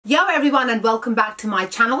everyone and welcome back to my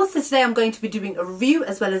channel. So today I'm going to be doing a review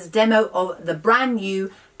as well as a demo of the brand new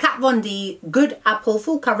Kat Von D Good Apple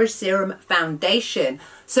Full Coverage Serum Foundation.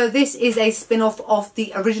 So this is a spin-off of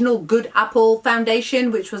the original Good Apple foundation,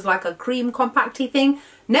 which was like a cream compacty thing.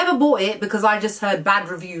 Never bought it because I just heard bad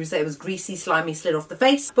reviews that it was greasy, slimy, slid off the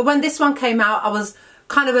face. But when this one came out, I was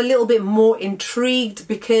kind of a little bit more intrigued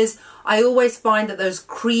because I always find that those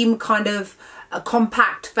cream kind of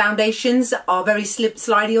compact foundations are very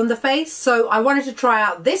slidey on the face, so I wanted to try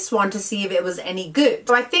out this one to see if it was any good.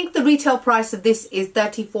 So I think the retail price of this is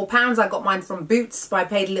 £34. I got mine from Boots, but I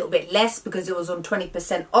paid a little bit less because it was on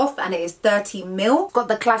 20% off, and it is 30ml. Got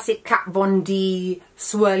the classic Kat Von D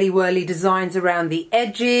swirly whirly designs around the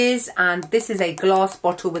edges, and this is a glass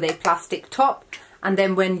bottle with a plastic top. And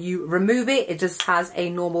then when you remove it, it just has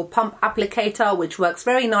a normal pump applicator, which works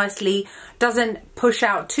very nicely, doesn't push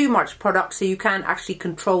out too much product, so you can actually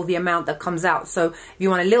control the amount that comes out. So if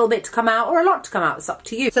you want a little bit to come out or a lot to come out, it's up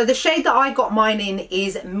to you. So the shade that I got mine in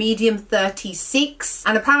is medium 36.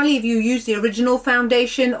 And apparently if you use the original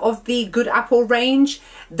foundation of the Good Apple range,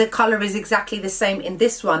 the colour is exactly the same in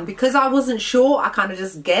this one. Because I wasn't sure, I kind of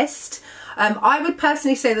just guessed. I would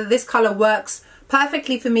personally say that this colour works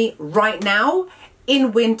perfectly for me right now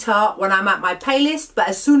in winter when I'm at my palest, but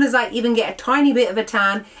as soon as I even get a tiny bit of a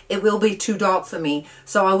tan, it will be too dark for me,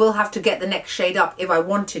 so I will have to get the next shade up if I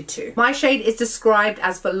wanted to. My shade is described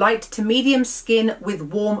as for light to medium skin with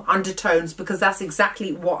warm undertones, because that's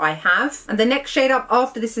exactly what I have. And the next shade up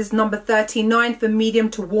after this is number 39 for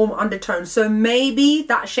medium to warm undertones, so maybe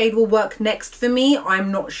that shade will work next for me,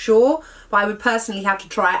 I'm not sure. But I would personally have to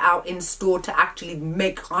try it out in store to actually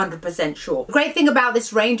make 100% sure. The great thing about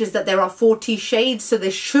this range is that there are 40 shades, so there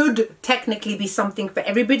should technically be something for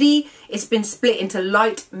everybody. It's been split into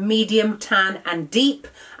light, medium, tan and deep,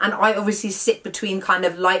 and I obviously sit between kind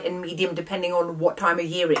of light and medium depending on what time of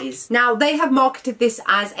year it is. Now they have marketed this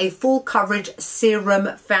as a full coverage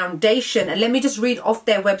serum foundation, and let me just read off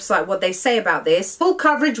their website what they say about this. Full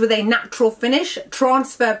coverage with a natural finish,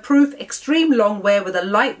 transfer proof, extreme long wear with a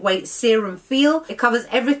lightweight serum feel. It covers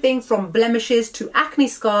everything from blemishes to acne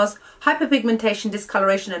scars, hyperpigmentation,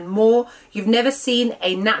 discoloration and more. You've never seen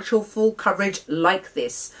a natural full coverage like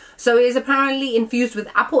this. So it is apparently infused with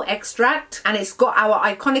apple extract, and it's got our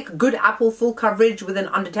iconic Good Apple full coverage with an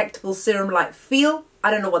undetectable serum-like feel. I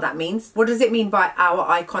don't know what that means. What does it mean by our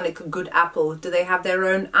iconic Good Apple? Do they have their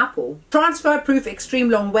own apple? Transfer proof, extreme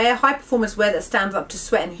long wear, high performance wear that stands up to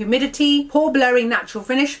sweat and humidity, pore blurring natural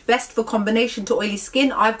finish, best for combination to oily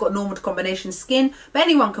skin. I've got normal to combination skin, but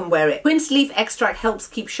anyone can wear it. Quince leaf extract helps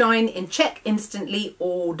keep shine in check instantly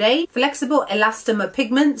all day. Flexible elastomer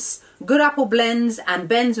pigments, Good Apple blends and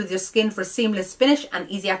bends with your skin for a seamless finish and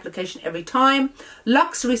easy application every time.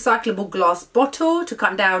 Luxe recyclable glass bottle to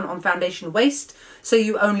cut down on foundation waste, so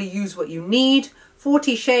you only use what you need.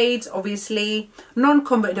 40 shades, obviously,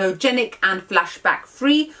 non-comedogenic and flashback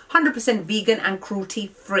free, 100% vegan and cruelty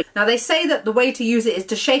free. Now they say that the way to use it is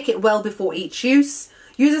to shake it well before each use.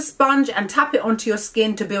 Use a sponge and tap it onto your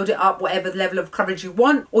skin to build it up whatever level of coverage you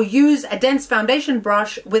want, or use a dense foundation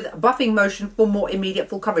brush with buffing motion for more immediate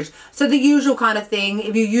full coverage. So the usual kind of thing.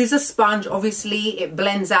 If you use a sponge, obviously it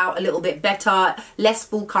blends out a little bit better, less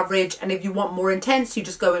full coverage, and if you want more intense, you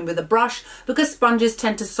just go in with a brush, because sponges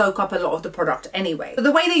tend to soak up a lot of the product anyway. So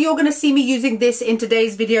the way that you're going to see me using this in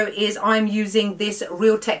today's video is I'm using this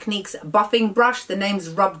Real Techniques buffing brush. The name's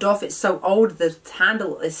rubbed off, it's so old, the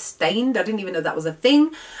handle is stained. I didn't even know that was a thing.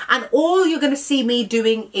 And all you're going to see me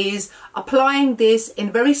doing is applying this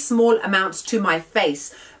in very small amounts to my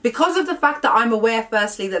face, because of the fact that I'm aware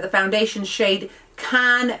firstly that the foundation shade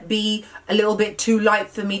can be a little bit too light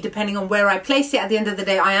for me depending on where I place it. At the end of the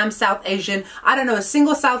day, I am South Asian. I don't know a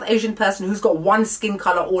single South Asian person who's got one skin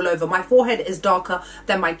color all over. My forehead is darker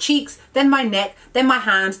than my cheeks, then my neck, then my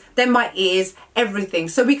hands, then my ears, everything.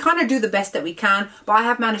 So we kind of do the best that we can, but I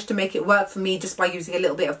have managed to make it work for me just by using a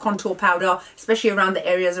little bit of contour powder, especially around the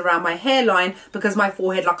areas around my hairline, because my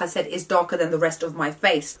forehead, like I said, is darker than the rest of my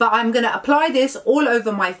face. But I'm going to apply this all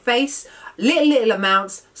over my face, little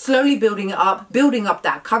amounts, slowly building up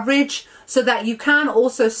that coverage, so that you can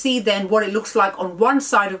also see then what it looks like on one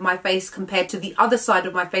side of my face compared to the other side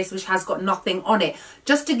of my face, which has got nothing on it,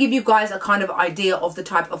 just to give you guys a kind of idea of the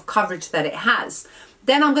type of coverage that it has.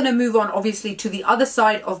 Then I'm going to move on obviously to the other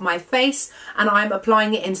side of my face, and I'm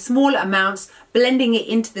applying it in small amounts, blending it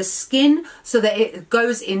into the skin so that it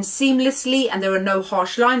goes in seamlessly and there are no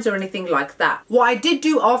harsh lines or anything like that. What I did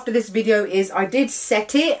do after this video is I did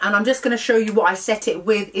set it, and I'm just going to show you what I set it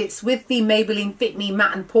with. It's with the Maybelline Fit Me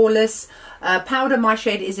Matte and Poreless powder. My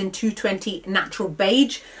shade is in 220 Natural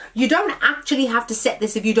Beige. You don't actually have to set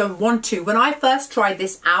this if you don't want to. When I first tried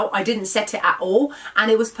this out, I didn't set it at all,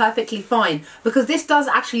 and it was perfectly fine, because this does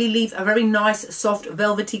actually leave a very nice soft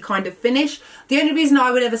velvety kind of finish. The only reason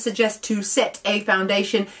I would ever suggest to set a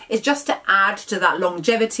foundation is just to add to that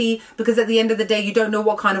longevity, because at the end of the day you don't know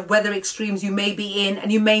what kind of weather extremes you may be in,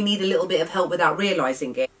 and you may need a little bit of help without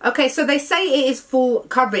realizing it. Okay, so they say it is full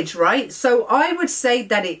coverage, right? So I would say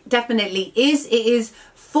that it definitely is. It is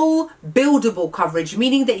full buildable coverage,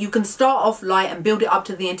 meaning that you can start off light and build it up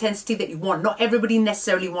to the intensity that you want. Not everybody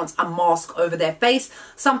necessarily wants a mask over their face.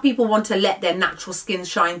 Some people want to let their natural skin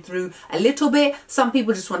shine through a little bit. Some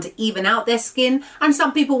people just want to even out their skin, and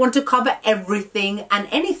some people want to cover everything and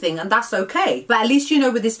anything, and that's okay. But at least you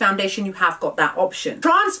know with this foundation you have got that option.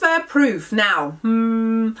 Transfer proof. Now,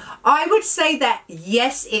 I would say that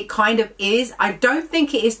yes, it kind of is. I don't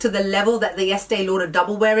think it is to the level that the Estee Lauder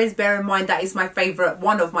Double Wear is. Bear in mind that is my favorite,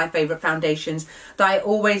 one of my favorite foundations that I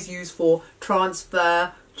always use for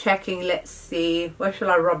transfer checking. Let's see, where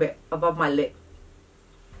shall I rub it? Above my lip.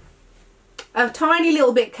 A tiny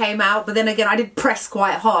little bit came out, but then again I did press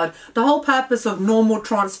quite hard. The whole purpose of normal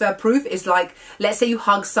transfer proof is, like, let's say you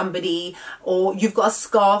hug somebody or you've got a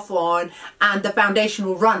scarf on and the foundation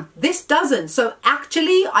will run. This doesn't. So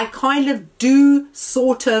actually I kind of do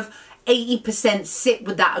sort of 80% sit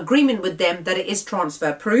with that agreement with them that it is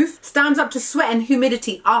transfer proof. Stands up to sweat and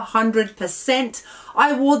humidity 100%.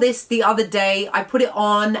 I wore this the other day. I put it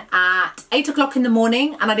on at 8 o'clock in the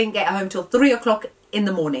morning and I didn't get home till 3 o'clock in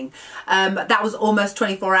the morning. That was almost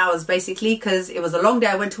 24 hours basically, because it was a long day.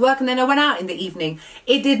 I went to work and then I went out in the evening.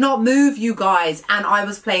 It did not move, you guys, and I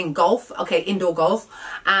was playing golf, okay, indoor golf,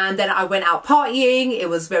 and then I went out partying. It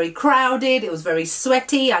was very crowded, it was very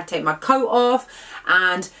sweaty. I'd take my coat off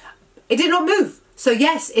and it did not move. So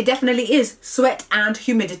yes, it definitely is sweat and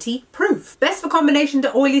humidity proof. Best for combination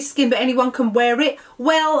to oily skin, but anyone can wear it.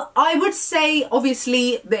 Well, I would say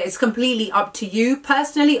obviously that it's completely up to you.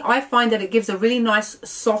 Personally, I find that it gives a really nice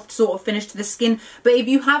soft sort of finish to the skin. But if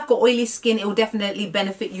you have got oily skin, it will definitely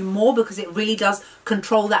benefit you more, because it really does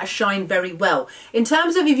control that shine very well. In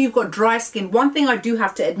terms of if you've got dry skin, one thing I do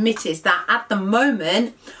have to admit is that at the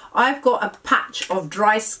moment, I've got a patch of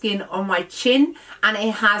dry skin on my chin and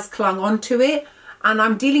it has clung onto it. And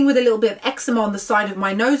I'm dealing with a little bit of eczema on the side of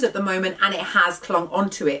my nose at the moment, and it has clung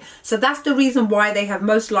onto it. So that's the reason why they have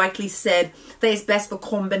most likely said that it's best for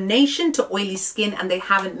combination to oily skin, and they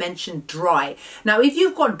haven't mentioned dry. Now, if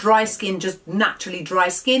you've got dry skin, just naturally dry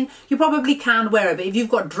skin, you probably can wear it. But if you've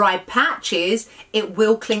got dry patches, it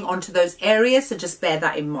will cling onto those areas, so just bear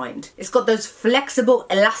that in mind. It's got those flexible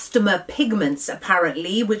elastomer pigments,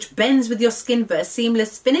 apparently, which bends with your skin for a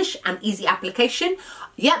seamless finish and easy application.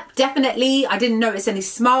 Yep, definitely. I didn't notice any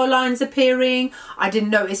smile lines appearing. I didn't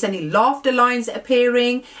notice any laughter lines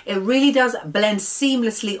appearing. It really does blend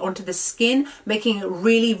seamlessly onto the skin, making it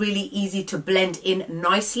really, really easy to blend in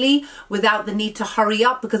nicely without the need to hurry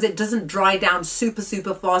up, because it doesn't dry down super,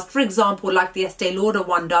 super fast. For example, like the Estee Lauder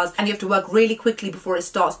one does, and you have to work really quickly before it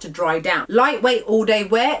starts to dry down. Lightweight all day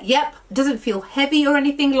wear. Yep, it doesn't feel heavy or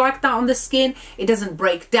anything like that on the skin. It doesn't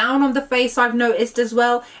break down on the face, I've noticed as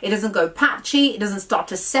well. It doesn't go patchy. It doesn't start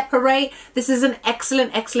to separate. This is an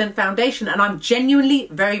excellent foundation, and I'm genuinely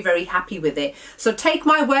very, very happy with it. So take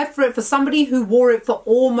my word for it. For somebody who wore it for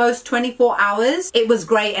almost 24 hours, it was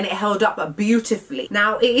great and it held up beautifully.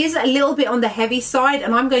 Now, it is a little bit on the heavy side,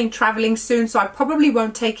 and I'm going traveling soon, so I probably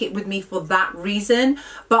won't take it with me for that reason,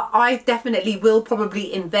 but I definitely will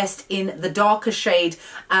probably invest in the darker shade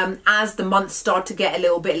as the months start to get a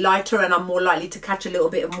little bit lighter and I'm more likely to catch a little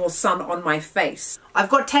bit of more sun on my face. I've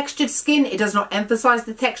got textured skin. It does not emphasize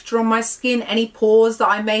the texture on my skin. Any pores that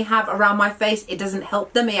I may have around my face, it doesn't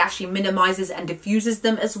help them. It actually minimizes and diffuses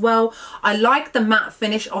them as well. I like the matte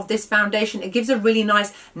finish of this foundation. It gives a really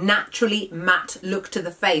nice naturally matte look to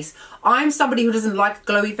the face. I'm somebody who doesn't like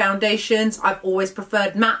glowy foundations. I've always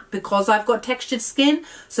preferred matte because I've got textured skin.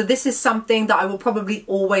 So this is something that I will probably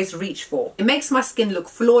always reach for. It makes my skin look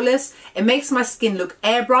flawless. It makes my skin look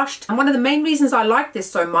airbrushed. And one of the main reasons I like this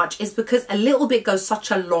so much is because a little bit goes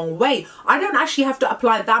such a long way. I don't actually have to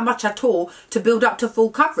apply that much at all to build up to full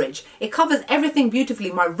coverage. It covers everything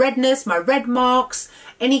beautifully. My redness, my red marks,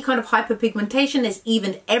 any kind of hyperpigmentation, it's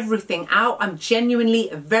evened everything out. I'm genuinely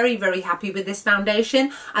very, very happy with this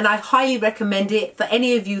foundation, and I highly recommend it for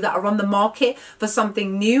any of you that are on the market for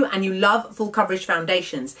something new and you love full coverage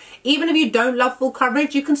foundations. Even if you don't love full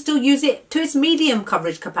coverage, you can still use it to its medium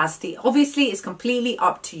coverage capacity. Obviously, it's completely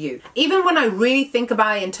up to you. Even when I really think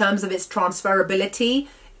about it in terms of its transferability,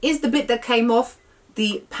 is the bit that came off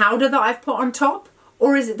the powder that I've put on top,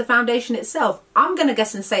 or is it the foundation itself? I'm going to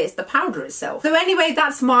guess and say it's the powder itself. So anyway,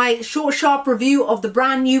 that's my short, sharp review of the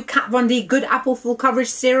brand new Kat Von D Good Apple Full Coverage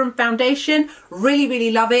Serum Foundation. Really, really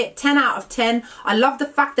love it. 10 out of 10. I love the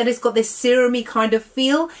fact that it's got this serum-y kind of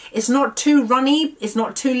feel. It's not too runny, it's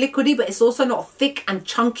not too liquidy, but it's also not thick and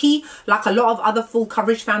chunky like a lot of other full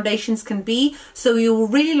coverage foundations can be. So you'll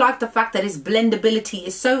really like the fact that its blendability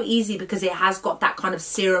is so easy because it has got that kind of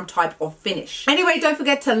serum type of finish. Anyway, don't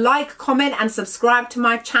forget to like, comment and subscribe to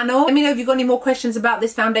my channel. Let me know if you've got any more questions about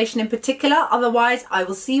this foundation in particular. Otherwise, I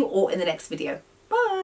will see you all in the next video.